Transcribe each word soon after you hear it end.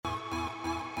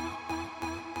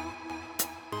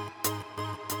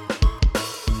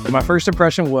my first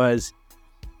impression was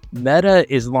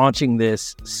Meta is launching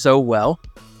this so well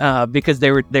because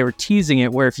they were teasing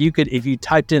it where if you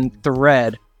typed in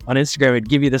thread on Instagram, it'd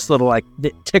give you this little like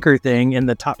ticker thing in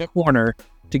the top corner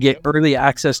to get early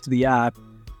access to the app.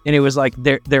 And it was like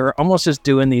they're almost just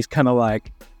doing these kind of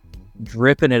like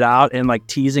dripping it out and like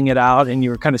teasing it out, and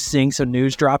you were kind of seeing some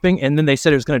news dropping. And then they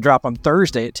said it was going to drop on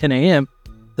Thursday at 10 a.m.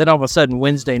 Then all of a sudden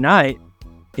Wednesday night,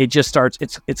 it just starts.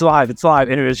 It's live,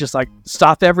 and it was just like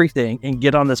stop everything and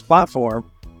get on this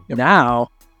platform now.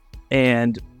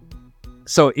 And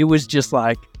so it was just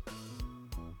like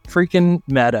freaking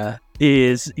Meta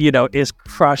is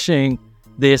crushing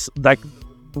this. Like,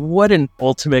 what an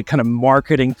ultimate kind of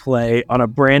marketing play on a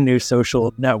brand new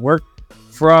social network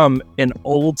from an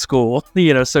old school,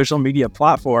 social media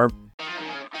platform.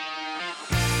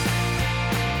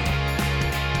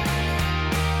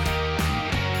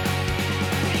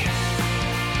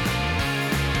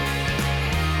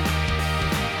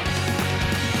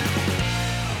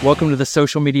 Welcome to the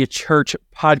Social Media Church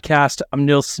podcast. I'm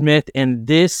Neil Smith, and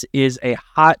this is a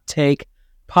hot take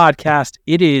podcast.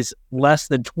 It is less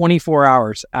than 24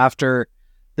 hours after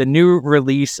the new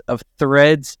release of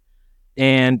Threads,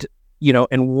 and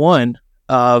one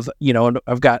of,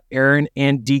 I've got Aaron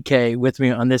and DK with me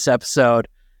on this episode,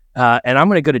 and I'm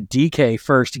going to go to DK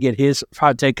first to get his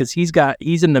hot take because he's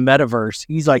in the metaverse.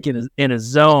 He's like in a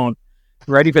zone,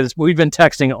 ready for this. We've been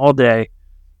texting all day,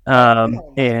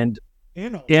 and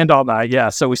all night. Yeah.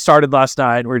 So we started last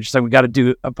night. We're just like, we got to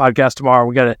do a podcast tomorrow.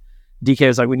 DK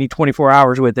was like, we need 24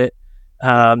 hours with it.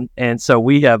 And so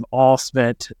we have all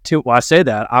spent I say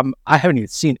that I haven't even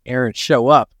seen Aaron show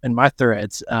up in my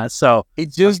threads. So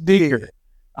it just did.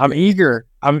 I'm eager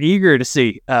to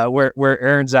see, where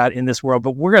Aaron's at in this world,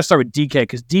 but we're going to start with DK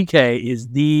because DK is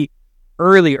the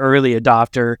early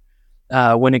adopter,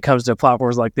 when it comes to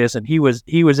platforms like this. And he was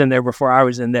in there before I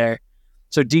was in there.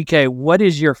 So DK, what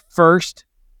is your first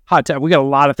hot take? We got a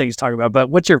lot of things to talk about, but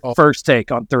what's your first take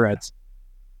on Threads?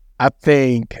 I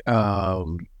think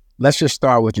let's just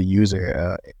start with the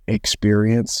user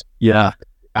experience. Yeah.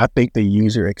 I think the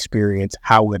user experience,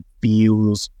 how it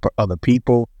feels for other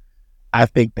people, I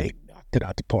think they knocked it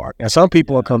out the park. Now, some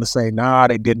people are going to say, nah,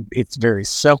 they didn't. It's very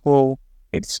simple.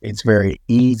 It's very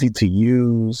easy to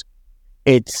use.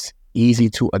 It's easy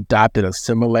to adopt and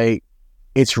assimilate.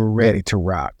 It's ready to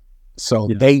rock. So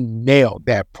they nailed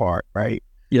that part, right?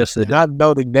 Yes, they did. I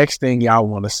know the next thing y'all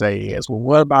want to say is, well,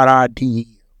 what about our DMs?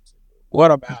 What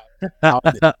about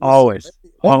always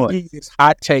this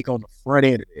hot take on the front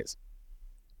end of this?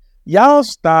 Y'all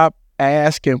stop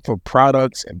asking for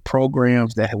products and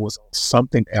programs that was on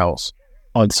something else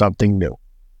on something new.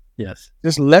 Yes.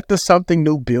 Just let the something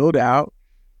new build out,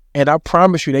 and I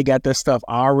promise you they got that stuff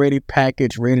already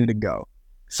packaged, ready to go.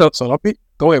 So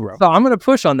go ahead, bro. So I'm going to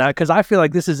push on that because I feel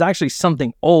like this is actually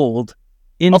something old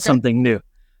in something new.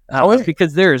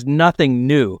 Because there is nothing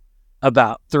new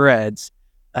about Threads.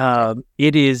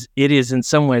 It is in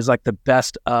some ways like the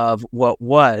best of what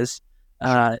was,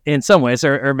 in some ways,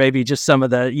 or maybe just some of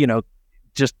the,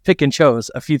 just pick and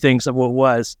chose a few things of what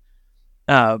was.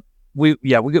 We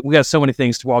got so many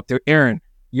things to walk through. Aaron,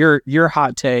 your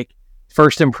hot take,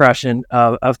 first impression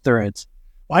of Threads.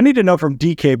 Well, I need to know from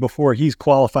DK before he's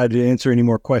qualified to answer any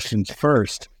more questions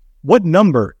first. What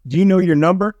number? Do you know your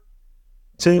number?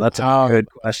 That's a good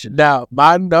question. Now,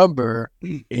 my number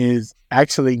is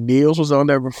actually Neil's was on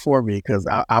there before me because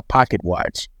I pocket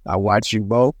watch. I watch you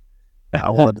both. I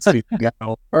want to see if you got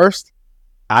on first.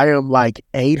 I am like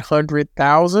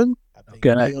 800,000.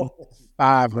 Okay.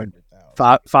 500,000.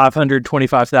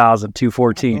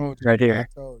 525,214 right here.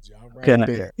 I told you, I'm right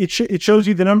there. It shows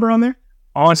you the number on there?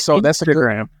 So that's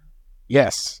Instagram.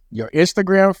 Yes. Your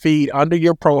Instagram feed, under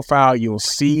your profile, you'll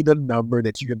see the number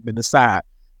that you have been assigned.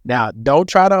 Now, don't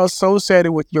try to associate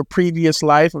it with your previous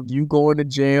life of you going to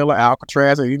jail or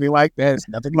Alcatraz or anything like that. It's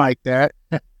nothing like that.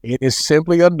 It is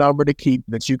simply a number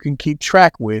that you can keep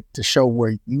track with to show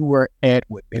where you were at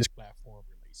when this platform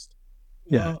released.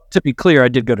 Yeah. To be clear, I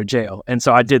did go to jail, and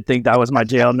so I did think that was my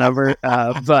jail number.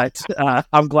 But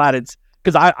I'm glad it's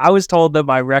because I was told that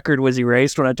my record was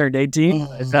erased when I turned 18.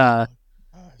 I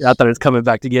thought it was coming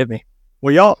back to get me.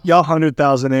 Well, y'all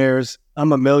 100,000aires.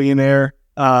 I'm a millionaire.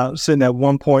 Sitting at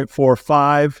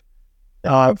 1.45.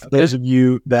 For those of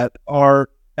you that are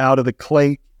out of the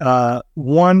clink,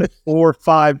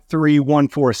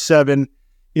 1453147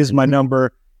 is my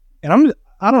number. And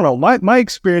I don't know, my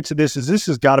experience of this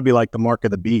has got to be like the mark of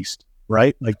the beast,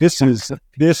 right? Like this is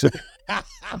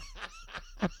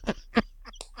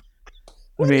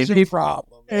What is your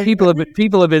problem? people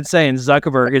have been saying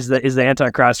Zuckerberg is the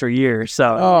Antichrist for years.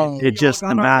 So it just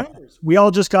matters. We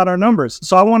all just got our numbers.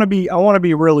 So I want to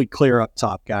be really clear up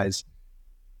top, guys.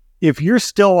 If you're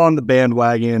still on the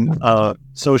bandwagon,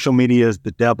 social media is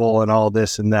the devil and all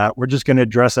this and that, we're just going to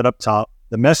address it up top.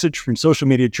 The message from Social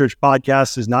Media Church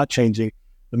Podcast is not changing.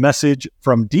 The message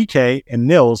from DK and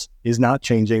Nils is not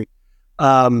changing.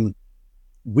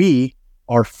 We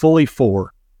are fully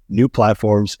for new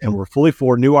platforms, and we're fully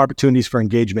for new opportunities for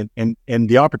engagement. And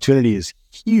the opportunity is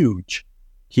huge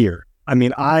here. I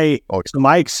mean, so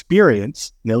my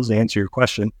experience, Nils, to answer your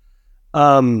question,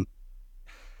 couldn't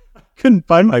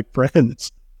find my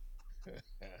friends.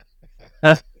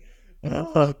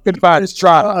 Couldn't find his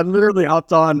tribe. I literally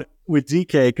hopped on with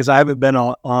DK because I haven't been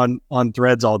on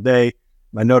Threads all day.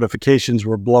 My notifications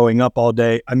were blowing up all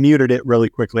day. I muted it really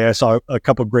quickly. I saw a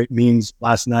couple of great memes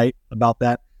last night about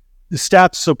that. The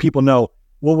stats, so people know,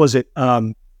 what was it?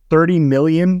 30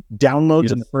 million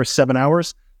downloads in the first 7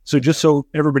 hours. So just so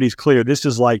everybody's clear, this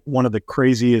is like one of the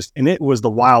craziest, and it was the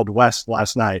Wild West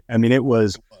last night. I mean, it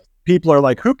was, people are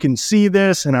like, who can see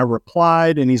this? And I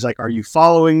replied, and he's like, are you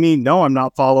following me? No, I'm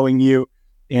not following you.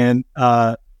 And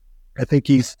I think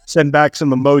he's sent back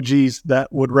some emojis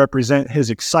that would represent his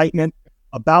excitement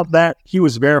about that. He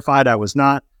was verified. I was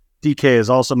not. DK has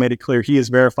also made it clear he is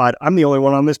verified. I'm the only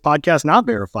one on this podcast not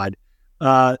verified.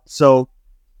 So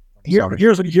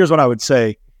here's what I would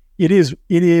say. It is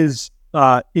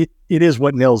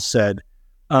what Nils said.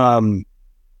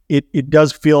 It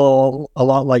does feel a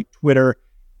lot like Twitter,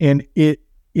 and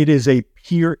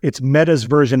it's Meta's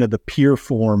version of the peer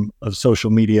form of social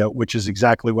media, which is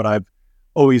exactly what I've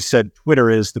always said Twitter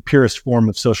is, the purest form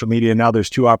of social media. Now there's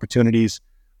two opportunities.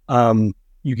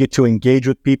 You get to engage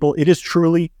with people. It is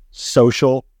truly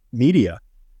social media.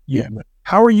 Yeah.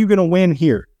 How are you going to win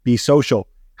here? Be social.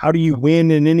 How do you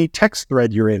win in any text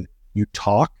thread you're in? You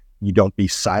talk. You don't be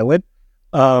silent.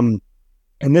 And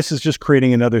this is just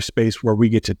creating another space where we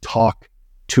get to talk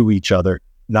to each other,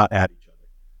 not at each other.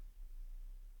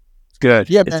 It's good.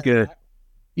 Yeah, it's good.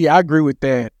 Yeah, I agree with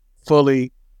that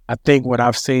fully. I think what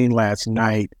I've seen last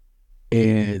night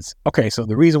is, okay, so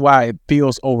the reason why it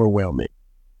feels overwhelming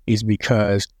is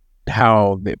because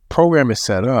how the program is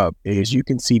set up is you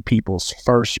can see people's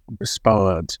first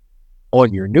response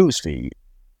on your newsfeed.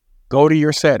 Go to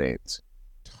your settings,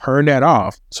 turn that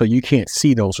off so you can't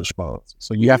see those responses.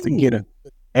 So you have to get a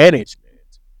management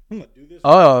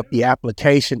of the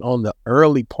application on the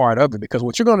early part of it, because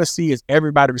what you're going to see is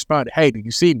everybody responding, hey, do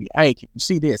you see me? Hey, can you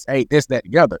see this? Hey, this, that,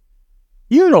 the other.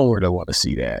 You don't really want to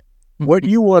see that. What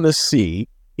you want to see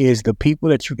is the people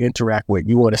that you interact with.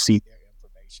 You want to see their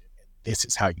information, and this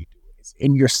is how you do it. It's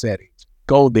in your settings.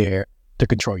 Go there to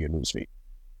control your newsfeed.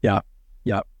 Yeah.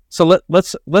 So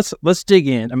let's dig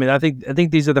in. I mean, I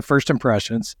think these are the first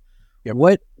impressions. Yeah.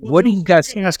 What do you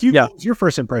guys ask you? Yeah. What was your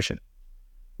first impression?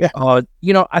 Yeah.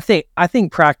 I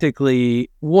think practically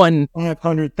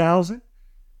 500,000.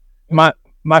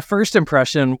 My first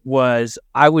impression was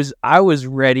I was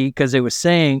ready because it was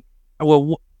saying,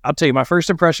 well, I'll tell you, my first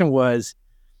impression was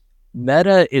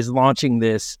Meta is launching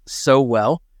this so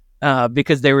well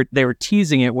because they were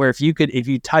teasing it where if you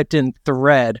typed in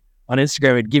thread on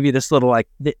Instagram, it'd give you this little like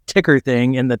ticker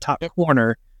thing in the top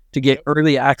corner to get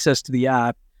early access to the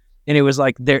app. And it was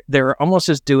like they're almost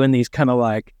just doing these kind of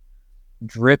like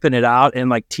dripping it out and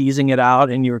like teasing it out,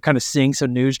 and you were kind of seeing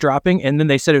some news dropping. And then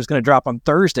they said it was going to drop on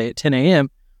Thursday at 10 a.m.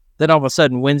 Then all of a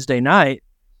sudden Wednesday night,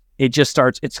 it just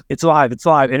starts, it's live.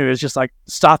 And it was just like,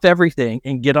 stop everything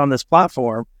and get on this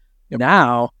platform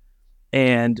now.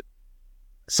 And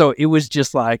so it was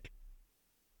just like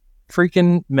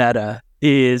freaking Meta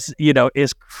is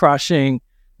crushing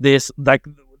this. Like,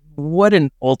 what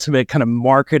an ultimate kind of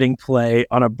marketing play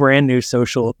on a brand new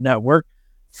social network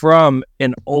from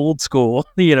an old school,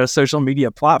 social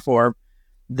media platform.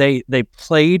 They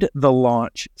played the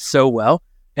launch so well.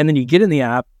 And then you get in the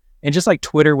app, and just like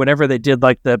Twitter, whenever they did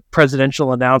like the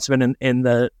presidential announcement in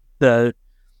the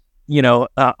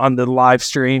on the live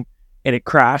stream and it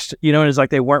crashed, and it's like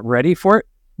they weren't ready for it.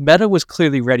 Meta was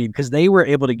clearly ready because they were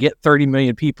able to get 30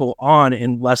 million people on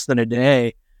in less than a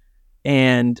day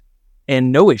and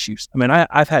no issues. I mean,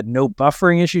 I've had no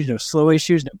buffering issues, no slow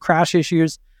issues, no crash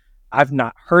issues. I've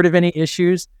not heard of any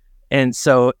issues. And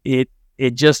so it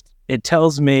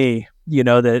tells me,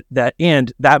 that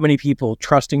and that many people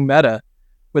trusting Meta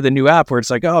with a new app where it's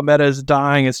like, oh, Meta is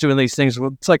dying, it's doing these things.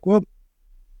 Well, it's like, well,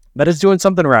 Meta's doing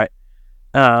something right.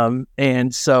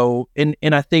 And so, and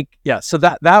I think, so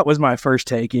that was my first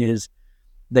take is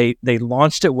they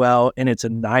launched it well, and it's a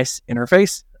nice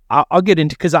interface. I'll get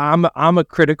into, cause I'm a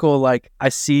critical, like I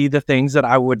see the things that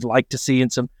I would like to see and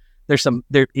some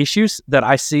there are issues that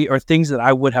I see or things that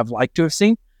I would have liked to have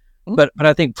seen. But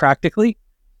I think practically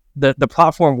the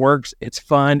platform works. It's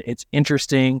fun. It's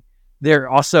interesting. There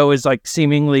also is like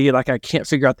seemingly like I can't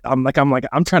figure out. I'm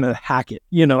trying to hack it.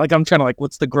 Like I'm trying to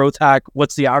what's the growth hack?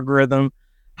 What's the algorithm?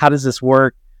 How does this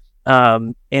work?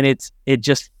 And it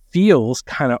just feels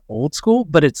kind of old school,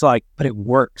 but but it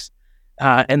works.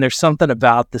 And there's something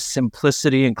about the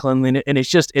simplicity and cleanliness, and it's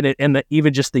just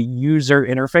even just the user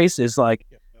interface is like,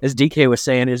 as DK was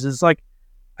saying, is like,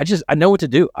 I know what to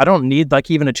do. I don't need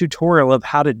like even a tutorial of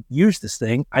how to use this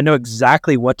thing. I know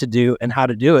exactly what to do and how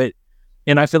to do it.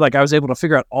 And I feel like I was able to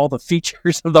figure out all the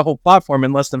features of the whole platform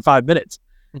in less than 5 minutes.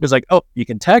 It was like, oh, you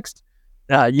can text,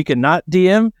 you can not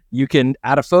DM, you can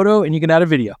add a photo, and you can add a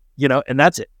video, and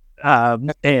that's it.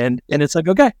 And it's like,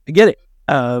 okay, I get it.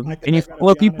 And you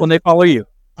follow people and they follow you.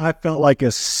 I felt like a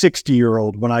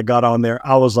 60-year-old when I got on there.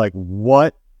 I was like,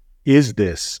 what is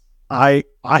this? I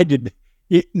did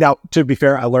it. Now, to be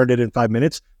fair, I learned it in 5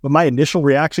 minutes, but my initial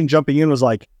reaction jumping in was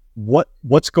like,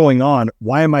 what's going on?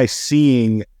 Why am I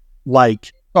seeing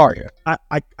like, sorry,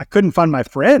 I couldn't find my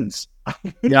friends.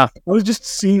 Yeah. I was just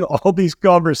seeing all these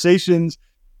conversations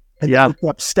and it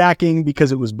kept stacking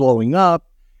because it was blowing up.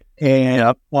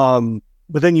 And,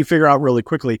 but then you figure out really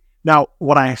quickly. Now,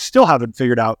 what I still haven't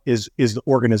figured out is the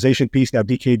organization piece. Now,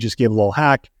 DK just gave a little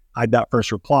hack. I had that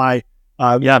first reply.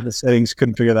 The settings,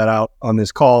 couldn't figure that out on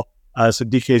this call. So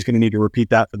DK is going to need to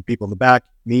repeat that for the people in the back,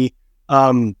 me.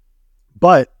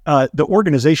 But the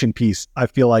organization piece, I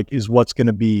feel like, is what's going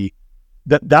to be,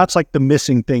 that's like the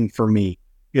missing thing for me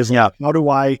is like, how do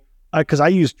I, because I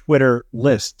use Twitter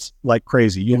lists like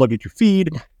crazy. You look at your feed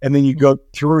and then you go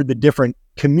through the different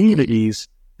communities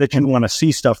that you want to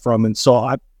see stuff from. And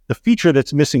so the feature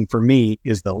that's missing for me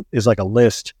is like a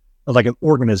list, like an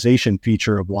organization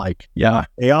feature of like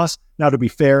chaos. Now, to be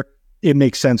fair, it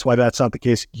makes sense why that's not the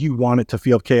case. You want it to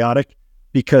feel chaotic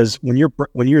because when you're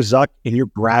Zuck and you're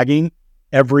bragging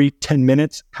every 10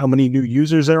 minutes how many new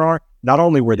users there are, not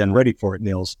only were they ready for it,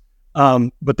 Nils,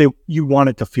 but you want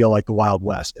it to feel like the Wild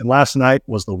West. And last night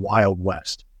was the Wild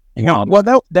West.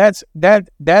 Well, that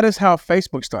is how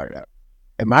Facebook started out.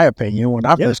 In my opinion, when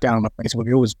I first got on Facebook,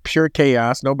 it was pure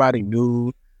chaos. Nobody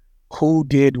knew who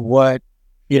did what.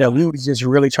 We were just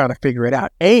really trying to figure it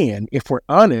out. And if we're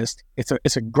honest,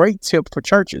 it's a great tip for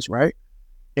churches, right?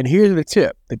 And here's the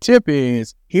tip. The tip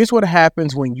is, here's what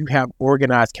happens when you have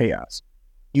organized chaos.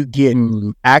 You get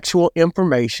actual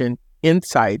information,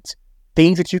 insights,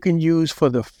 things that you can use for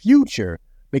the future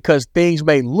because things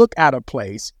may look out of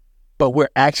place, but we're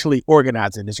actually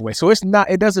organized in this way. So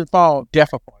it doesn't fall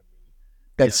deaf upon me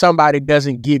that somebody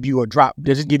doesn't give you an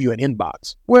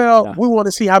inbox. Well, we want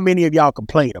to see how many of y'all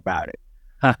complain about it.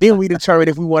 Then we determine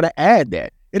if we want to add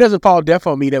that. It doesn't fall deaf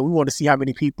on me that we want to see how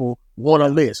many people want a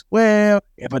list. Well,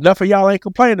 if enough of y'all ain't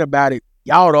complaining about it,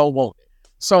 y'all don't want it.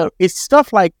 So it's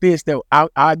stuff like this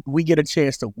that we get a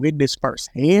chance to witness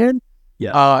firsthand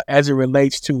as it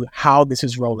relates to how this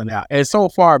is rolling out. And so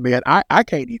far, man, I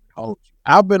can't even hold you.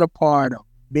 I've been a part of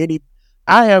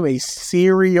I am a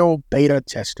serial beta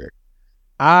tester.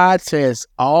 I test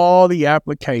all the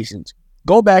applications.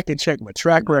 Go back and check my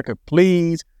track record,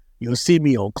 please. You'll see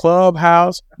me on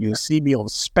Clubhouse. You'll see me on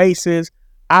Spaces.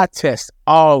 I test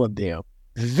all of them.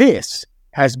 This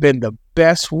has been the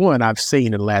best one I've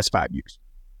seen in the last 5 years.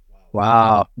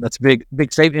 Wow. That's a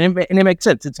big statement. And it makes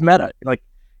sense. It's meta. Like,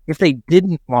 if they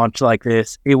didn't launch like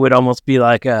this, it would almost be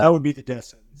like that would be the death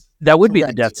sentence. That would be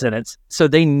the death sentence. So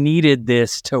they needed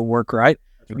this to work right.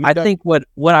 I think what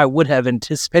I would have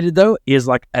anticipated, though, is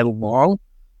like a long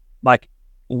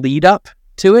lead up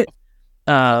to it.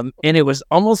 And it was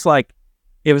almost like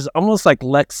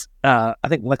Lex. I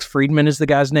think Lex Friedman is the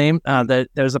guy's name. That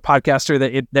there was a podcaster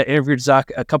that interviewed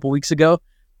Zuck a couple weeks ago,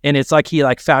 and it's like he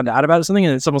found out about it or something,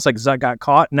 and it's almost like Zuck got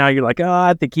caught. Now you're like,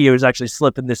 I think he was actually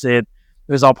slipping this in.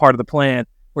 It was all part of the plan.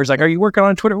 Where it's like, are you working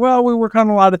on Twitter? Well, we work on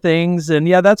a lot of things, and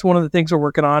that's one of the things we're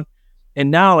working on.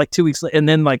 And now 2 weeks later, and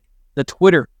then the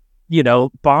Twitter,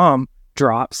 bomb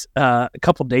drops a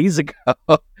couple days ago,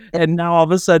 and now all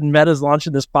of a sudden Meta's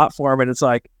launching this platform, and it's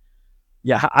like,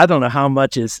 I don't know how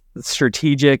much is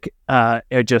strategic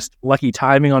or just lucky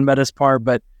timing on Meta's part,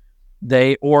 but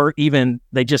they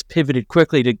just pivoted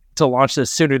quickly to launch this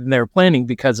sooner than they were planning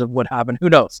because of what happened. Who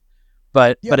knows?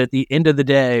 But at the end of the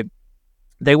day,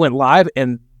 they went live,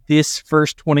 and this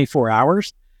first 24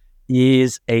 hours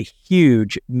is a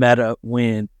huge Meta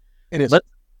win. It is.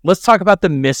 Let's talk about the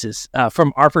misses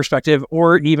from our perspective,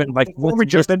 or even before we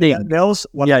just Nels,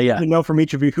 what I want to know from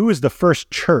each of you, who is the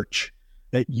first church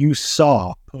that you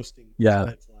saw posting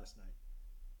last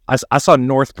night? I saw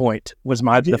North Point was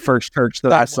the first church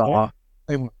that I saw.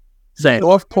 Same.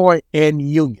 North Point and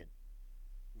Union.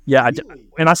 Yeah,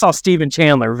 and I saw Stephen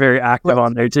Chandler very active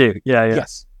on there too. Yeah.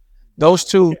 Yes. Those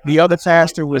two. The other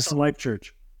pastor was Life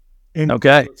Church.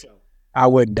 Okay. I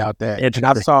wouldn't doubt that. And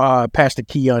I saw Pastor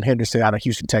Keon Henderson out of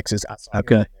Houston, Texas. I saw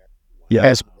Okay. Yeah.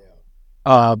 As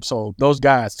so those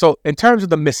guys. So in terms of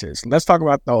the misses, let's talk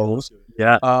about those.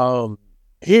 Yeah.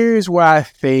 Here's where I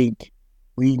think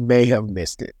we may have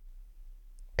missed it,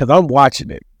 because I'm watching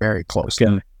it very closely.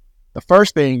 Okay. The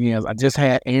first thing is, I just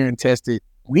had Aaron tested.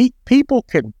 People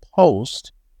can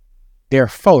post their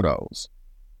photos.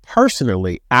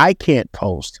 Personally, I can't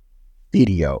post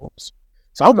videos.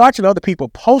 So I'm watching other people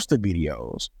post the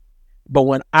videos, but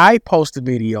when I post a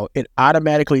video, it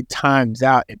automatically times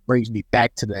out and brings me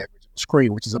back to the original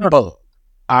screen, which is a bug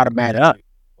automatically.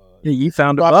 Yeah, you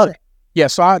found a bug. Yeah,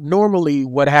 so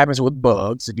what happens with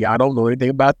bugs, if y'all don't know anything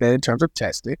about that in terms of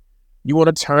testing, you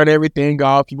want to turn everything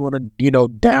off. You want to,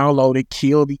 download it,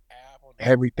 kill the app on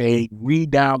everything,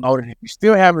 re-download it. If you're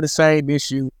still having the same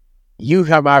issue, you,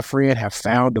 my friend, have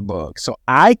found a bug. So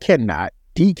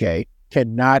DK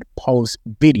cannot post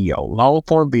video,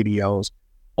 long-form videos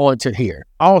onto here.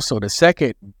 Also, the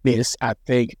second miss, I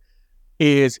think,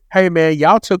 is, hey, man,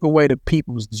 y'all took away the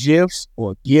people's GIFs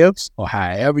or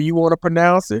however you want to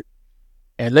pronounce it.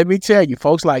 And let me tell you,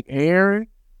 folks like Aaron,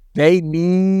 they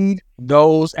need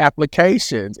those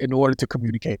applications in order to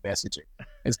communicate messaging.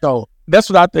 And so that's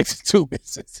what I think is two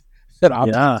misses.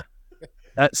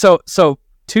 So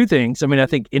two things. I mean, I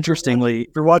think interestingly, if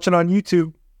you're watching on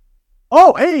YouTube,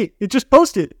 oh, hey, it just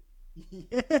posted.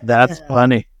 That's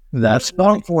funny. That's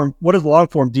long form. What is long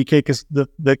form, DK? Because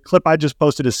the clip I just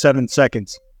posted is 7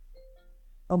 seconds.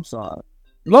 I'm sorry.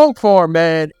 Long form,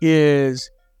 man,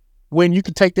 is when you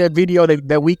can take that video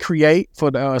that we create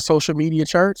for the social media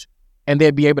church and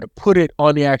then be able to put it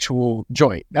on the actual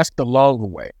joint. That's the longer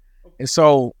way. And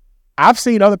so I've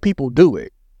seen other people do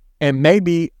it. And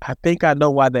maybe I think I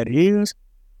know why that is.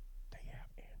 They have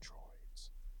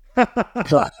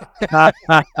Androids.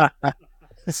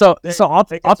 So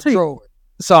I'll tell you.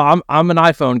 So I'm an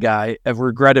iPhone guy.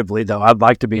 Regrettably, though, I'd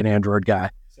like to be an Android guy.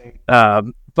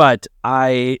 But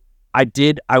I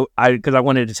because I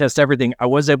wanted to test everything. I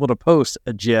was able to post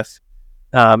a GIF,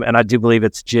 and I do believe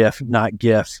it's GIF, not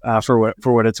GIF, for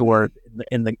what it's worth.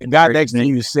 In the guy next to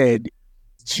you said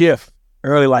GIF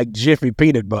early, like Jiffy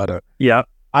peanut butter. Yeah,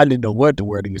 I didn't know what the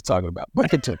word he was talking about,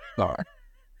 but it took sorry.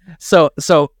 So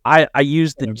I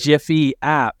used the Jiffy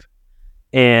app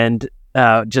and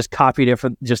just copied it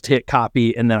just hit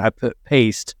copy, and then I put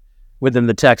paste within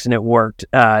the text, and it worked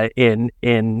in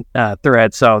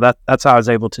Thread. So that's how I was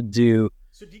able to do.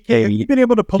 So DK, have you been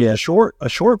able to post a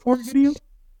short form video?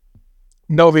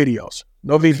 No videos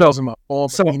in my phone.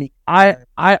 So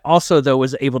I also, though,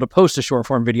 was able to post a short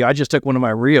form video. I just took one of my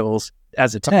reels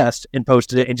as a test and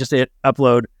posted it and just hit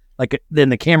upload then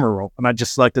the camera roll, and I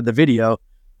just selected the video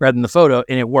rather than the photo,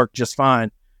 and it worked just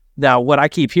fine. Now, what I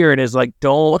keep hearing is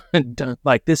don't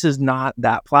like, this is not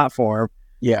that platform.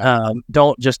 Yeah.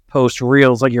 Don't just post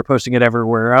reels like you're posting it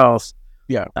everywhere else.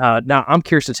 Yeah. Now, I'm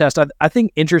curious to test. I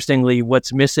think, interestingly,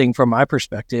 what's missing from my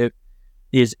perspective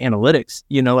is analytics.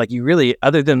 You really,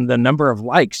 other than the number of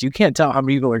likes, you can't tell how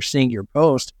many people are seeing your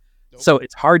post. Nope. So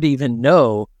it's hard to even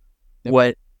know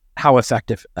how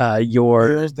effective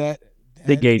the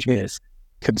engagement is.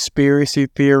 Conspiracy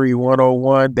theory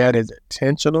 101. That is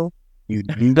intentional. You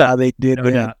knew how they did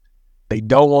that. Yeah. They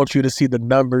don't want you to see the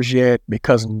numbers yet,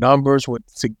 because numbers would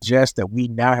suggest that we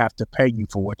now have to pay you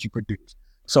for what you produce.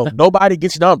 So nobody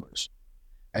gets numbers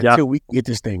until we get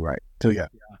this thing right. I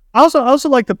also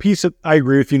like the piece of, I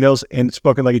agree with you, Nils, and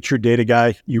spoken like a true data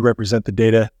guy. You represent the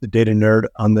data nerd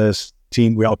on this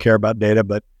team. We all care about data,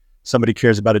 but somebody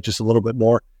cares about it just a little bit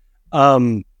more.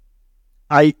 To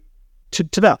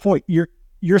that point,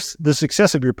 the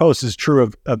success of your post is true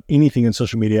of anything in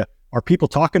social media. Are people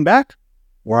talking back,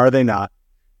 or are they not?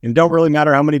 And it don't really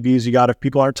matter how many views you got if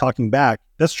people aren't talking back.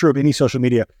 That's true of any social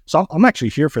media. So I'm actually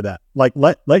here for that. Like,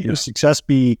 let your success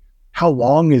be, how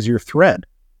long is your thread,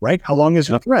 right? How long is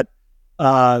your thread?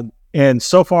 And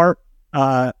so far,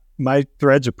 my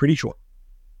threads are pretty short.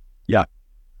 Yeah.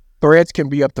 Threads can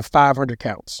be up to 500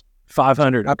 counts.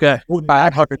 500. Okay.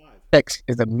 500 text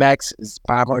is the max, is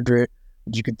 500.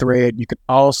 You can thread. You can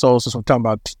also, since we're talking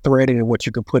about threading and what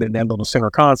you can put in that little center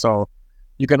console,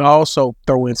 you can also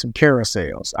throw in some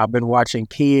carousels. I've been watching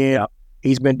Ken.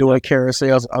 He's been doing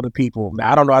carousels with other people.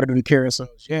 Now, I don't know how to do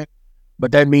carousels yet,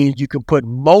 but that means you can put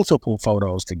multiple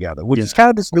photos together, which is kind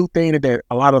of this new thing that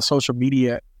a lot of social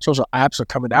apps are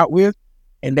coming out with.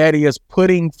 And that is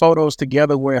putting photos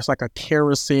together where it's like a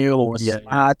carousel or a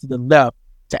slide to the left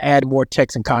to add more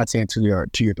text and content to your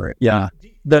thread. Yeah.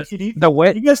 the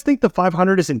way you guys think the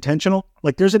 500 is intentional?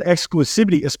 Like, there's an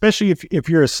exclusivity, especially if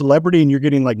you're a celebrity and you're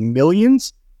getting like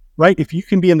millions, right? If you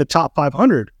can be in the top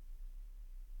 500,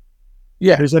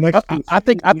 there's an exclusivity. I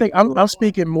think I'm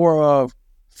speaking more of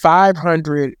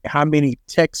 500. How many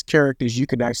text characters you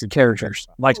can actually characters,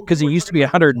 like, because it used to be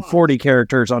 140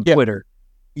 characters on Twitter.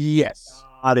 Yes,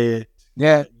 got it.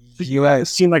 Yeah, It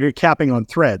seemed like you're capping on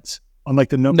threads on like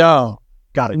the number. No,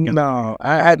 got it. No,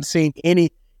 I hadn't seen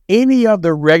any of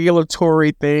the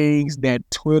regulatory things that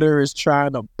Twitter is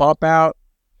trying to bump out.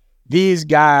 These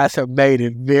guys have made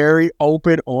it very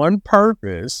open on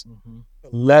purpose.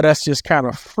 Let us just kind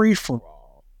of free for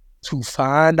all to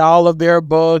find all of their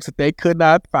bugs that they could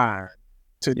not find,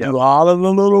 to do all of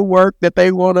the little work that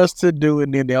they want us to do,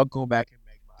 and then they'll go back and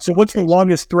make. So what's the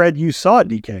longest thread you saw,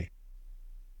 DK?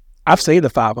 I've seen the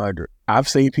 500. I've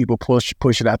seen people push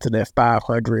it out to that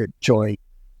 500 joint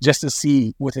just to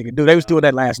see what they can do. They was doing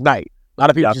that last night. A lot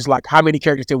of people just like, how many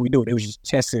characters did we do? They was just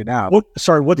testing it out. What's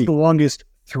the longest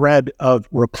thread of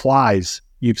replies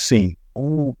you've seen?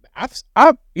 Oh,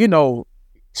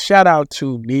 shout out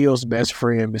to Neil's best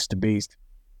friend, Mr. Beast.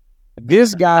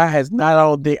 This guy has I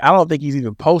don't think he's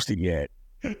even posted yet.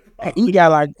 He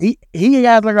got like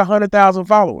 100,000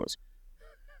 followers.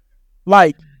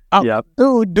 Like,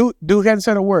 dude hasn't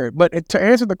said a word. But to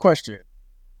answer the question,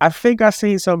 I think I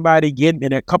seen somebody getting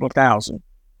in a couple of thousand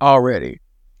already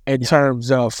in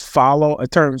terms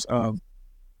of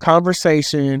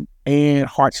conversation and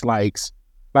hearts likes,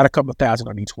 about a couple of thousand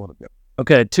on each one of them.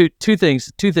 Okay, two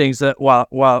things that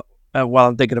while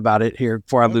I'm thinking about it here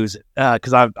before I lose it,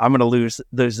 because I'm going to lose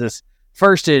this.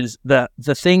 First is the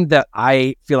thing that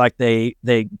I feel like they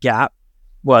gap,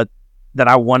 what that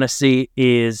I want to see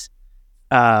is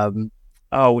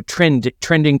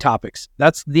trending topics.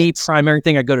 That's the primary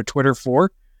thing I go to Twitter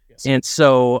for. Yes. And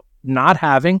so not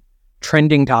having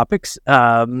trending topics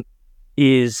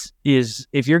is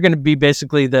if you're going to be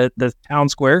basically the town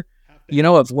square,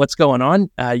 of what's going on,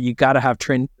 you got to have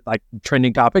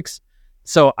trending topics.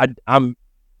 So I'm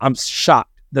shocked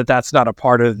that that's not a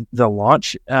part of the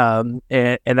launch, and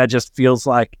that just feels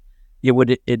like that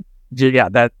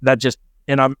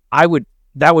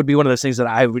would be one of those things that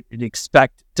I would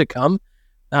expect to come.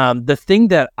 The thing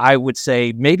that I would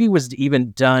say maybe was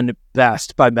even done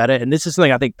best by Meta, and this is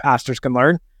something I think pastors can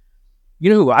learn. You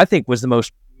know who I think was the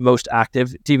most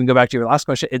active, to even go back to your last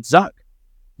question, it's Zuck.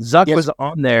 Zuck was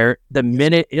on there the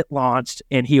minute it launched,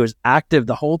 and he was active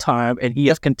the whole time, and he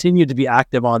has continued to be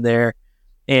active on there,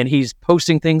 and he's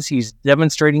posting things, he's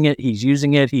demonstrating it, he's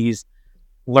using it, he's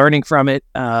learning from it,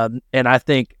 and I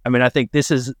think this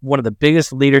is one of the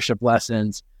biggest leadership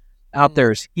lessons out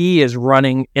there. Is he is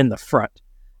running in the front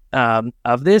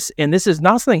of this, and this is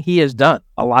not something he has done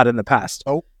a lot in the past.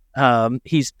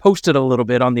 He's posted a little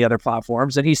bit on the other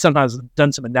platforms, and he's sometimes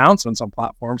done some announcements on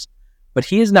platforms, but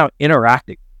he is now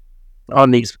interacting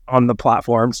on the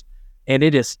platforms, and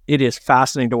it is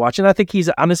fascinating to watch. And I think he's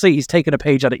taken a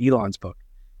page out of Elon's book,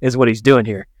 is what he's doing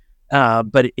here.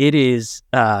 But it is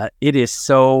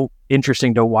so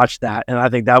interesting to watch that, and I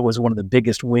think that was one of the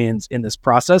biggest wins in this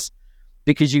process,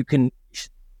 because you can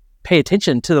pay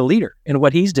attention to the leader and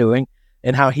what he's doing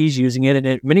and how he's using it, and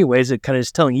in many ways it kind of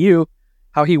is telling you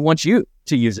how he wants you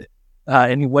to use it,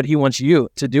 and what he wants you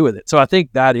to do with it. So I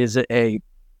think that is a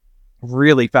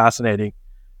really fascinating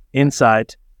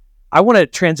insight. I want to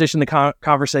transition the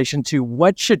conversation to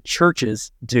what should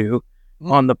churches do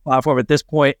on the platform at this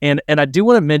point. And I do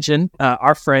want to mention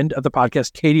our friend of the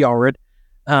podcast, Katie Allred.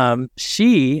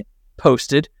 She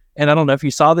posted, and I don't know if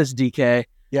you saw this, DK.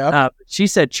 Yeah. She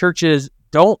said churches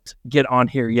don't get on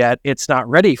here yet. It's not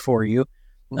ready for you.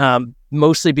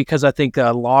 Mostly because I think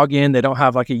login, they don't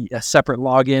have like a separate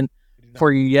login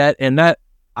for you yet. And that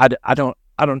I don't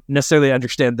necessarily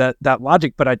understand that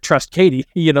logic, but I trust Katie.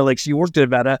 Like, she worked at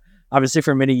Meta obviously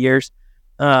for many years.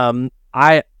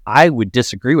 I would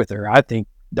disagree with her. I think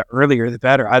the earlier the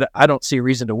better. I don't see a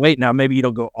reason to wait. Now, maybe you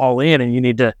don't go all in and you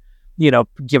need to,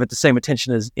 give it the same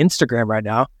attention as Instagram right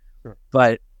now. Sure.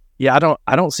 But yeah,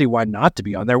 I don't see why not to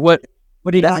be on there. What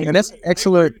do you think? And that's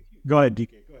excellent. Go ahead,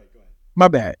 DK. Go ahead. My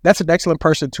bad. That's an excellent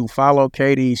person to follow,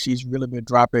 Katie. She's really been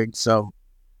dropping some,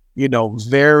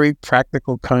 very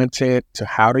practical content to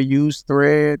how to use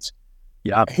threads.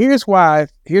 Yeah. Here's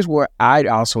where I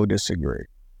also disagree.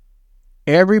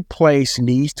 Every place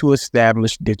needs to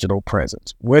establish digital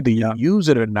presence. Whether you use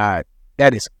it or not,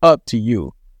 that is up to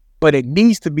you. But it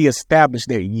needs to be established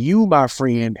that you, my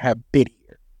friend, have been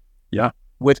here. Yeah.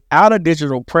 Without a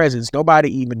digital presence,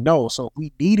 nobody even knows. So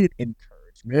we needed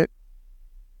encouragement.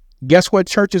 Guess what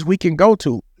churches we can go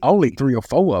to? Only 3 or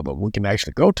 4 of them we can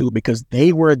actually go to, because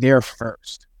they were there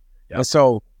first. Yep. And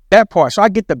so That part. So I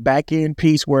get the back end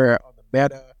piece where on the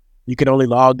Meta, you can only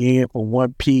log in for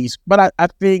one piece. But I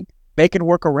think they can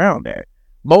work around that.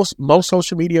 Most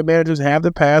social media managers have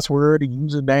the password, the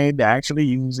username to actually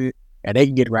use it, and they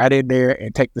can get right in there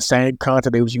and take the same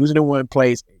content they was using in one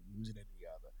place and use it in the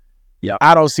other. Yeah,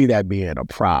 I don't see that being a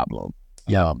problem.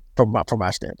 Yeah, from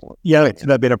my standpoint. Yeah, it's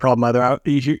not been a problem either.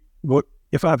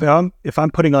 If I'm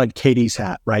putting on Katie's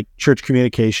hat, right? Church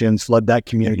communications led that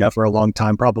community for a long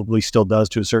time, probably still does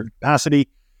to a certain capacity.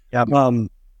 Yeah.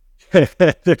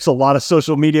 There's a lot of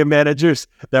social media managers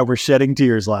that were shedding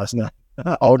tears last night.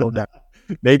 Oh, no doubt.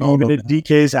 Maybe even at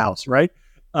DK's house, right?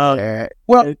 Here's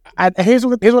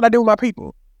what I do with my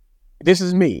people. This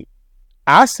is me.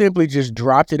 I simply just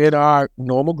dropped it in our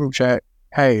normal group chat.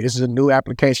 Hey, this is a new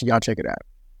application. Y'all check it out.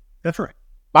 That's right.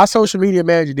 My social media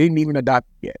manager didn't even adopt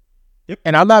it yet. Yep.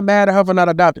 And I'm not mad at her for not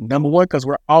adopting. Number one, because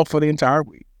we're off for the entire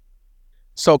week.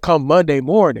 So come Monday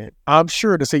morning, I'm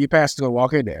sure the senior pastor's going to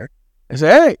walk in there and say,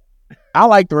 hey, I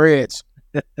like Threads.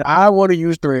 I want to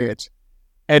use Threads.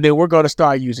 And then we're going to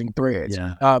start using Threads.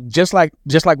 Yeah. Just like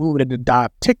we would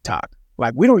adopt TikTok.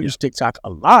 Like, we don't use TikTok a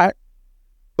lot,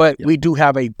 but we do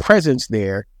have a presence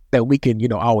there that we can,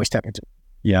 always tap into.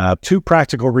 Yeah. 2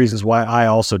 practical reasons why I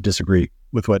also disagree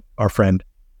with what our friend,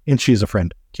 and she's a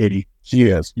friend, Katie. She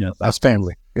is. Yeah. That's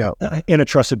family. Yeah. In a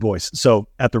trusted voice. So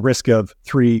at the risk of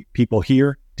 3 people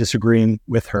here disagreeing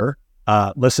with her,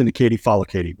 listen to Katie, follow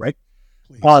Katie, right?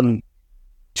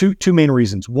 Two main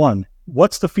reasons. One,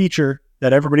 what's the feature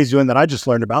that everybody's doing that I just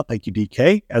learned about? Thank you,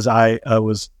 DK. As I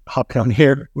was hopping on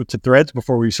here to Threads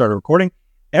before we started recording,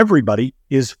 everybody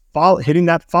is hitting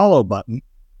that follow button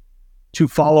to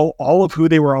follow all of who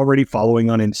they were already following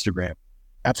on Instagram.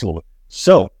 Absolutely.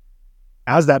 So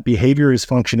as that behavior is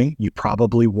functioning, you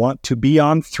probably want to be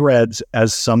on Threads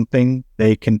as something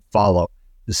they can follow.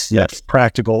 The second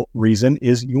practical reason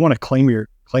is you want to claim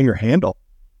your handle.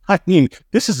 I mean,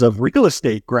 this is a real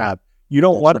estate grab. You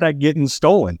don't want that getting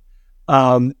stolen.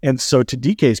 And so to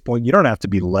DK's point, you don't have to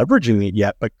be leveraging it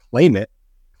yet, but claim it,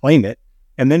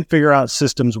 and then figure out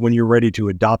systems when you're ready to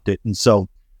adopt it. And so,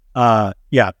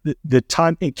 the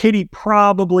time, and Katie,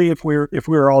 probably if we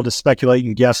were all to speculate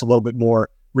and guess a little bit more,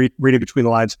 reading between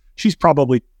the lines, she's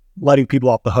probably letting people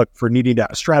off the hook for needing to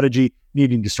have a strategy,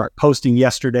 needing to start posting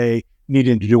yesterday,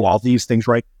 needing to do all these things,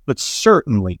 right? But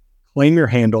certainly claim your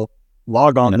handle,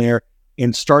 log on there,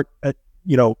 and start,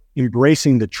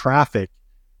 embracing the traffic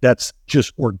that's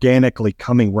just organically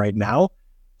coming right now,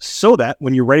 so that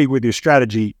when you're ready with your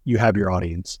strategy, you have your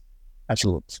audience.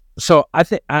 Absolutely. So I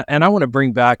think, and I want to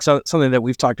bring back something that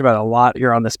we've talked about a lot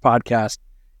here on this podcast.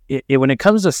 When it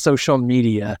comes to social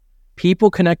media,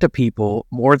 people connect to people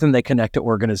more than they connect to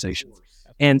organizations.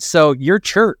 And so your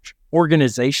church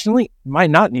organizationally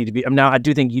might not need to be. Now, I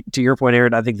do think, to your point,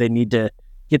 Aaron, I think they need to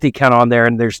get the account on there,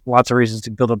 and there's lots of reasons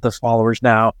to build up those followers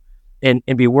now and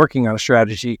be working on a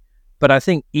strategy. But I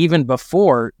think even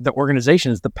before the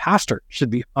organizations, the pastor should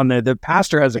be on there. The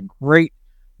pastor has a great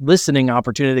listening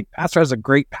opportunity. The pastor has a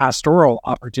great pastoral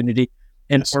opportunity.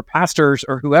 And for pastors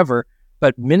or whoever,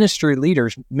 but ministry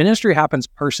leaders, ministry happens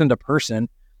person to person.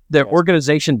 The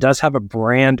organization does have a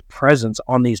brand presence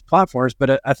on these platforms,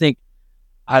 but I think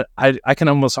I can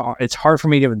almost, it's hard for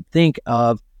me to even think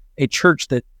of a church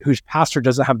whose pastor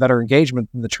doesn't have better engagement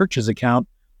than the church's account,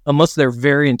 unless they're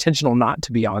very intentional not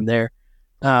to be on there.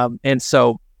 And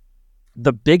so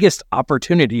the biggest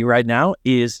opportunity right now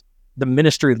is the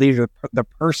ministry leader, the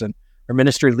person, or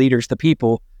ministry leaders, the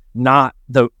people, not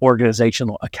the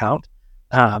organizational account.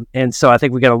 And so I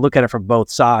think we got to look at it from both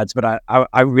sides, but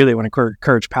I really want to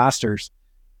encourage pastors,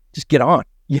 just get on,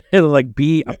 like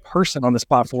be a person on this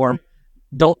platform.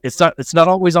 It's not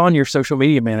always on your social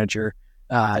media manager.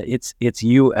 It's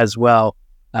you as well.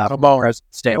 From our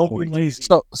standpoint.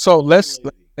 So let's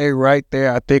stay right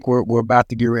there. I think we're about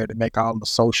to get ready to make all the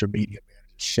social media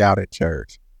managers shout at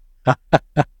church.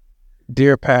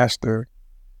 Dear pastor,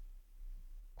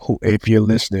 who, if you're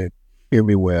listening, hear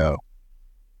me well.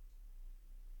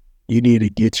 You need to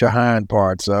get your hind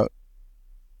parts up,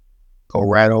 go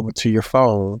right over to your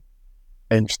phone,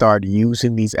 and start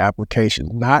using these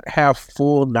applications. Not have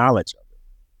full knowledge of it,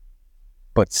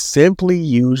 but simply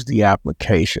use the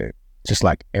application just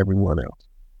like everyone else.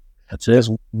 That's it.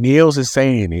 What Niels is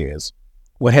saying is,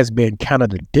 what has been kind of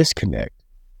the disconnect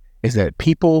is that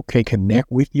people can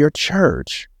connect with your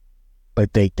church,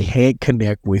 but they can't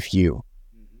connect with you.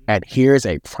 And here's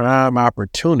a prime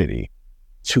opportunity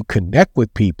to connect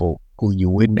with people who you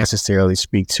wouldn't necessarily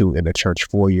speak to in the church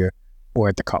foyer or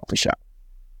at the coffee shop.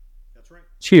 That's right.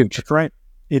 It's huge. That's right.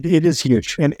 It is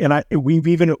huge. And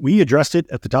we addressed it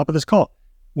at the top of this call.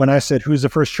 When I said, who's the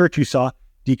first church you saw?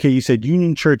 DK, you said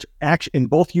Union Church, and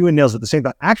both you and Nils at the same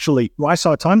time. Actually, who I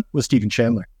saw a ton was Stephen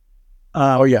Chandler.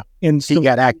 And he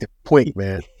got active quick,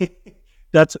 man.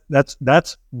 That's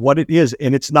what it is,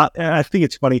 and it's not. And I think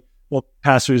it's funny. Well,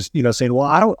 pastors, saying, "Well,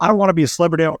 I don't want to be a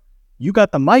celebrity." You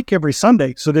got the mic every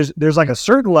Sunday, so there's like a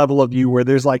certain level of you where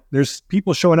there's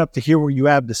people showing up to hear what you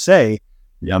have to say,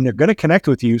 and they're going to connect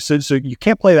with you. So you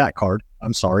can't play that card.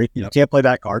 I'm sorry, you can't play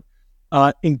that card.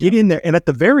 And get in there, and at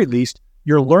the very least,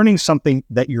 you're learning something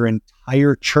that your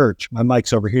entire church. My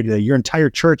mic's over here today. Your entire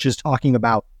church is talking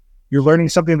about. You're learning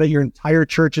something that your entire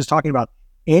church is talking about,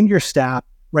 and your staff.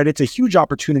 Right? It's a huge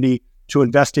opportunity to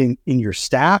invest in your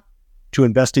staff, to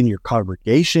invest in your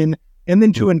congregation, and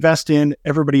then to invest in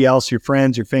everybody else, your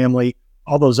friends, your family,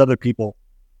 all those other people.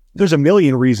 There's a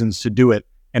million reasons to do it,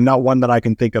 and not one that I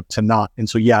can think of to not. And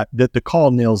so, the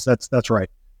call, Nils, that's right.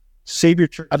 Save your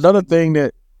church. Another thing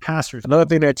that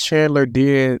Chandler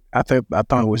did, I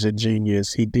thought was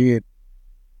ingenious.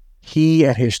 He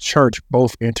and his church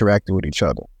both interacted with each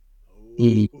other.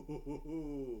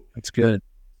 That's good.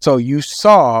 So you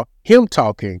saw him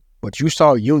talking, but you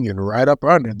saw Union right up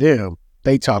under them.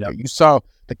 They talking. Yep. You saw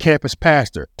the campus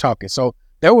pastor talking. So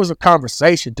there was a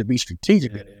conversation to be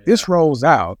strategic. This rolls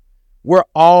out. We're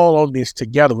all on this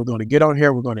together. We're going to get on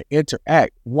here. We're going to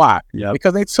interact. Why?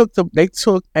 Because they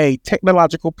took a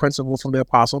technological principle from the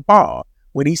Apostle Paul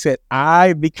when he said,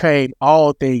 "I became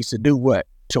all things to do what?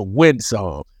 To win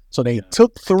some." So they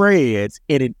took Threads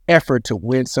in an effort to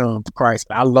win some for Christ.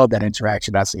 I love that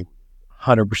interaction. I see.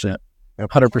 100%.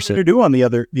 To do on the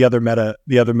other meta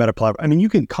platform. I mean, you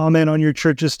can comment on your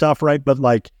church's stuff, right? But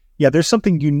there's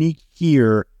something unique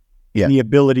here in the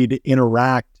ability to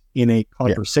interact in a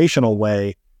conversational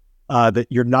way that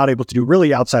you're not able to do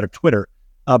really outside of Twitter.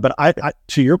 But I,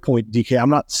 to your point, DK,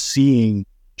 I'm not seeing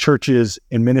churches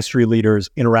and ministry leaders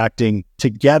interacting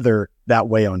together that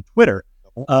way on Twitter.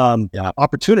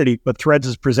 Opportunity, but Threads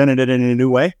has presented it in a new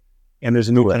way, and there's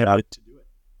a new way to do it.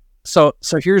 So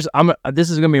here's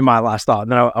this is going to be my last thought,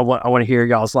 and then I want to hear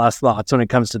y'all's last thoughts when it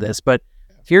comes to this. But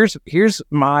here's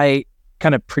my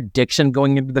kind of prediction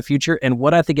going into the future and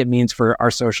what I think it means for our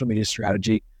social media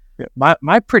strategy.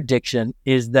 My prediction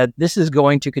is that this is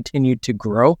going to continue to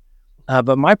grow,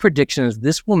 but my prediction is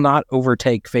this will not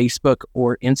overtake Facebook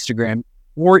or Instagram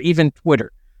or even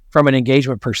Twitter from an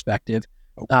engagement perspective.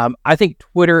 I think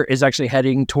Twitter is actually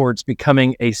heading towards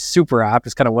becoming a super app.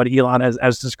 It's kind of what Elon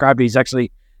has described. He's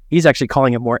actually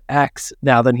calling it more X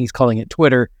now than he's calling it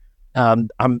Twitter.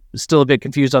 I'm still a bit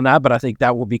confused on that, but I think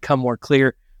that will become more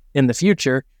clear in the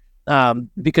future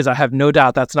because I have no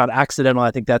doubt that's not accidental. I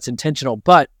think that's intentional.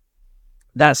 But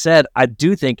that said, I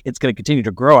do think it's going to continue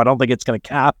to grow. I don't think it's going to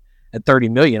cap at 30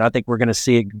 million. I think we're going to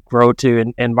see it grow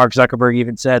to, and Mark Zuckerberg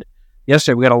even said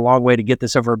yesterday, we got a long way to get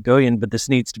this over 1 billion, but this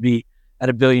needs to be at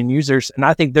 1 billion users. And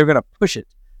I think they're going to push it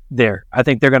there. I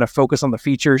think they're going to focus on the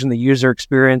features and the user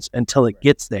experience until it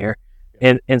gets there.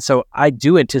 And so I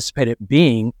do anticipate it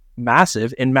being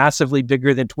massive and massively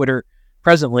bigger than Twitter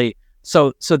presently.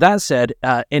 So that said,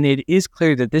 and it is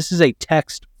clear that this is a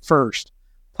text first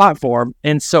platform.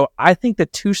 And so I think the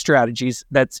two strategies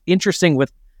that's interesting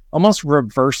with almost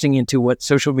reversing into what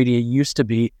social media used to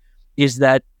be is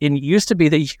that it used to be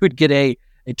that you would get a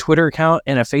Twitter account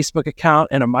and a Facebook account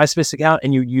and a MySpace account,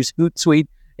 and you use Hootsuite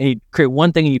and you create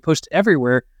one thing and you post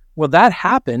everywhere. Well, that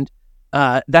happened.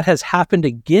 That has happened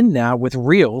again now with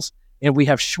Reels, and we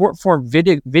have short form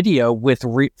video with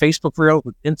Facebook Reels,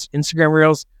 with Instagram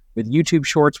Reels, with YouTube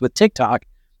Shorts, with TikTok,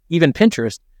 even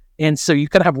Pinterest. And so you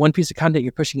kind of have one piece of content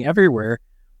you're pushing everywhere.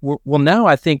 Well, now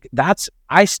I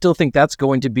still think that's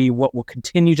going to be what will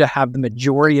continue to have the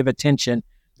majority of attention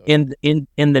in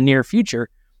the near future.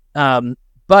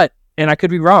 But I could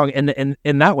be wrong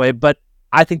in that way, but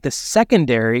I think the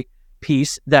secondary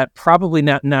piece that probably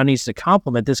now needs to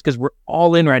complement this, because we're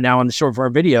all in right now on the short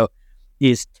form video,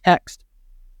 is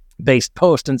text-based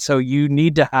post. And so you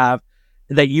need to have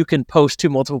that you can post to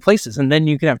multiple places, and then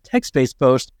you can have text-based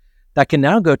post that can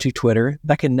now go to Twitter,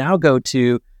 that can now go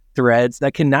to Threads,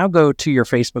 that can now go to your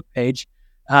Facebook page,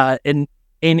 and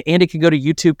it can go to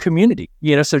YouTube community.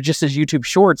 So just as YouTube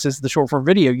Shorts is the short form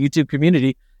video, YouTube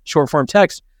community, short form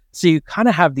text. So you kind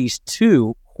of have these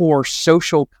two core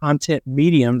social content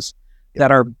mediums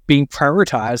that are being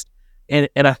prioritized. And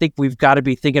I think we've got to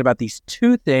be thinking about these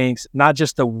two things, not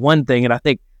just the one thing. And I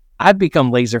think I've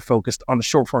become laser focused on the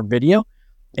short form video.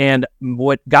 And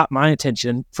what got my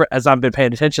attention as I've been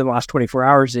paying attention the last 24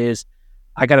 hours is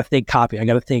I got to think copy. I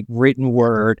got to think written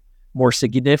word more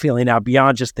significantly now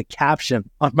beyond just the caption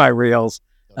on my Reels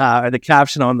or the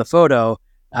caption on the photo.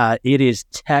 It is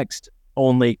text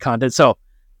only content. So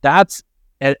that's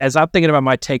as I'm thinking about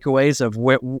my takeaways of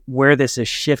where this is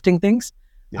shifting things,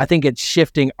 I think it's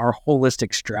shifting our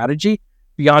holistic strategy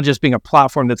beyond just being a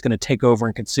platform that's going to take over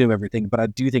and consume everything. But I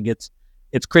do think it's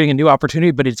creating a new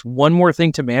opportunity, but it's one more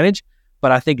thing to manage.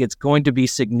 But I think it's going to be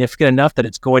significant enough that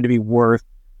it's going to be worth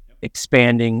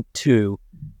expanding to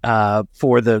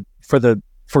for the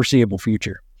foreseeable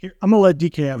future. Here, I'm gonna let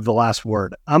DK have the last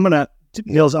word.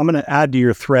 Nils, I'm gonna add to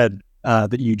your thread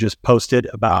that you just posted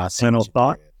about final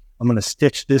thought. I'm gonna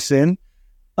stitch this in.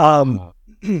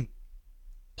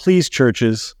 Please,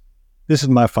 churches, this is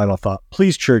my final thought.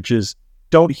 Please, churches,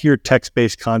 don't hear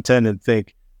text-based content and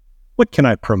think, what can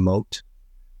I promote?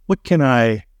 What can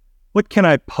I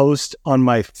post on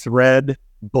my thread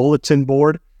bulletin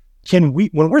board? When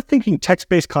we're thinking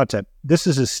text-based content, this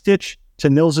is a stitch to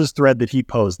Nils's thread that he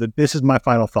posed, that this is my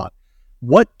final thought.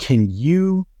 What can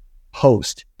you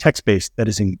post text-based that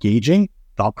is engaging,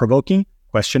 thought-provoking,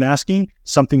 question-asking,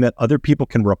 something that other people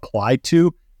can reply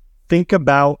to? Think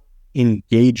about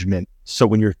engagement. So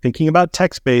when you're thinking about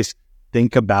text-based,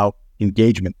 think about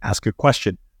engagement. Ask a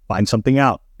question, find something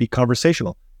out, be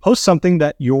conversational. Post something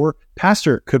that your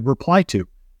pastor could reply to.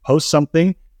 Post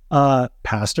something,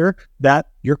 pastor, that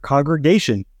your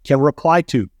congregation can reply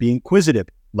to. Be inquisitive.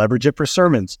 Leverage it for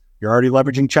sermons. You're already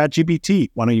leveraging ChatGPT.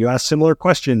 Why don't you ask similar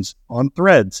questions on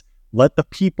threads? Let the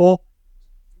people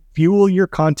fuel your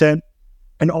content.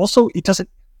 And also,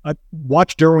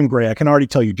 watch Derwin Gray. I can already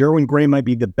tell you, Derwin Gray might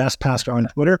be the best pastor on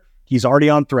Twitter. He's already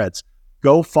on threads.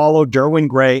 Go follow Derwin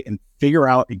Gray and figure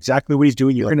out exactly what he's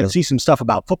doing. You're going to see some stuff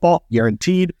about football,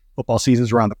 guaranteed. Football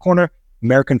season's around the corner.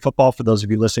 American football, for those of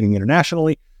you listening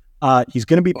internationally. He's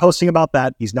going to be posting about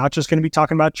that. He's not just going to be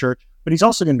talking about church, but he's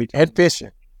also going to be and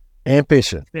fishing. We'll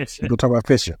talk about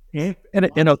fishing.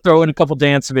 And I'll throw in a couple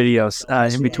dance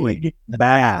videos in between.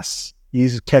 Bass.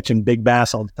 He's catching big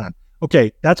bass all the time.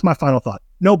 Okay, that's my final thought.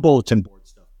 No bulletin board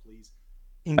stuff, please.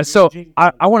 So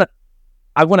I want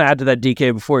to add to that,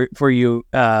 DK, before you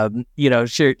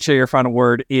share your final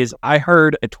word. Is I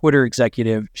heard a Twitter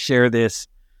executive share this.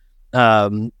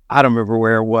 I don't remember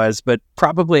where it was, but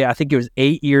probably I think it was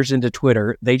 8 years into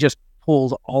Twitter. They just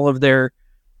pulled all of their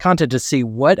content to see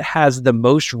what has the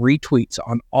most retweets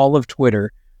on all of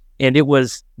Twitter, and it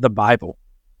was the Bible.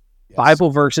 Yes.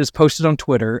 Bible verses posted on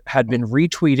Twitter had been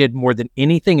retweeted more than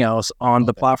anything else on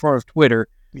the platform of Twitter.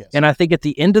 Yes. And I think at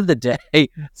the end of the day,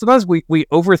 sometimes we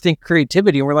overthink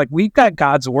creativity, and we're like, we've got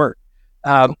God's word,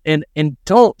 and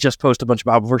don't just post a bunch of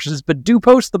Bible verses, but do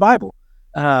post the Bible.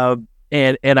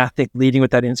 And I think leading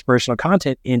with that inspirational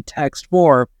content in text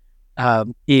form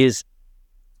is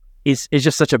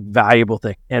just such a valuable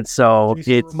thing. And so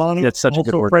it's such a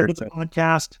good word. Friend of the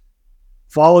podcast.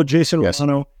 Follow Jason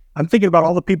Romano. I'm thinking about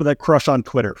all the people that crush on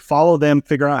Twitter. Follow them,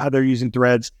 figure out how they're using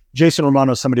threads. Jason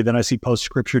Romano is somebody that I see post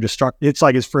scripture destruct. It's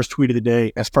like his first tweet of the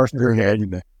day. That's first tweet of the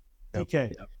day.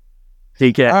 Okay.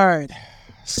 DK. All right.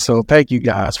 So thank you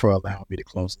guys for allowing me to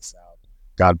close this out.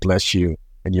 God bless you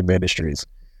and your ministries.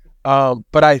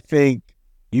 But I think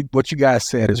what you guys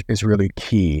said is really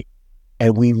key.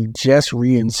 And we just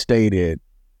reinstated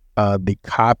the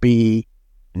copy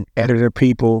and editor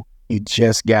people. You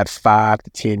just got 5 to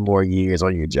 10 more years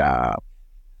on your job.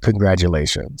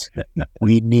 Congratulations.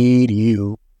 We need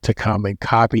you to come and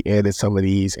copy edit some of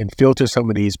these and filter some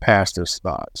of these pastors'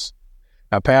 thoughts.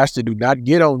 Now, pastor, do not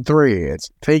get on threads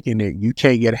thinking that you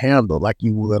can't get handled like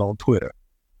you would on Twitter.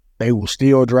 They will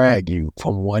still drag you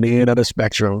from one end of the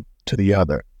spectrum to the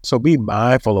other. So be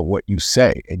mindful of what you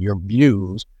say and your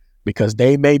views, because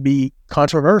they may be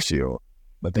controversial,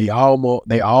 but they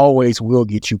always will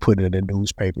get you put in a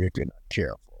newspaper if you're not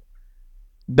careful.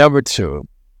 Number 2,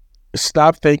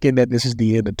 stop thinking that this is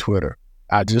the end of Twitter.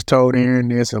 I just told Aaron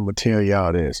this, I'm going to tell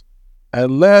y'all this.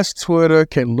 Unless Twitter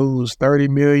can lose 30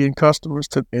 million customers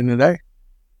in a day,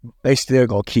 they still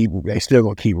gonna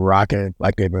keep rocking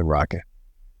like they've been rocking.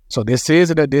 So this is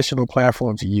an additional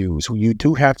platform to use. You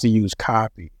do have to use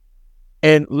copy.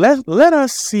 And let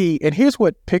us see, and here's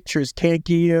what pictures can't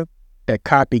give that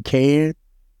copy can,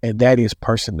 and that is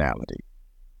personality.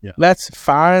 Yeah. Let's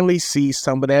finally see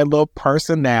some of that little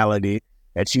personality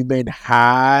that you've been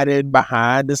hiding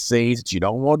behind the scenes that you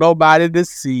don't want nobody to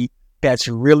see, that's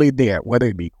really there, whether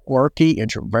it be quirky,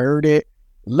 introverted.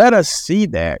 Let us see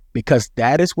that, because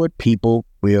that is what people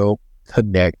will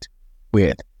connect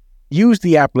with. Use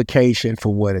the application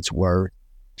for what it's worth.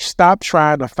 Stop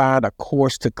trying to find a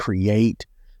course to create.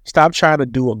 Stop trying to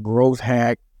do a growth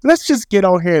hack. Let's just get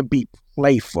on here and be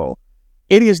playful.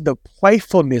 It is the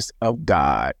playfulness of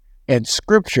God and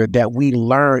scripture that we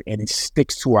learn, and it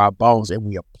sticks to our bones and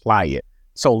we apply it.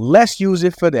 So let's use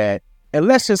it for that, and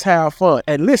let's just have fun.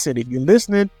 And listen, if you're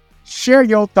listening, share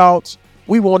your thoughts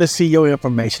We want to see your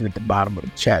information at the bottom of the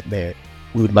chat there.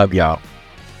 We would love y'all.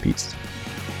 Peace.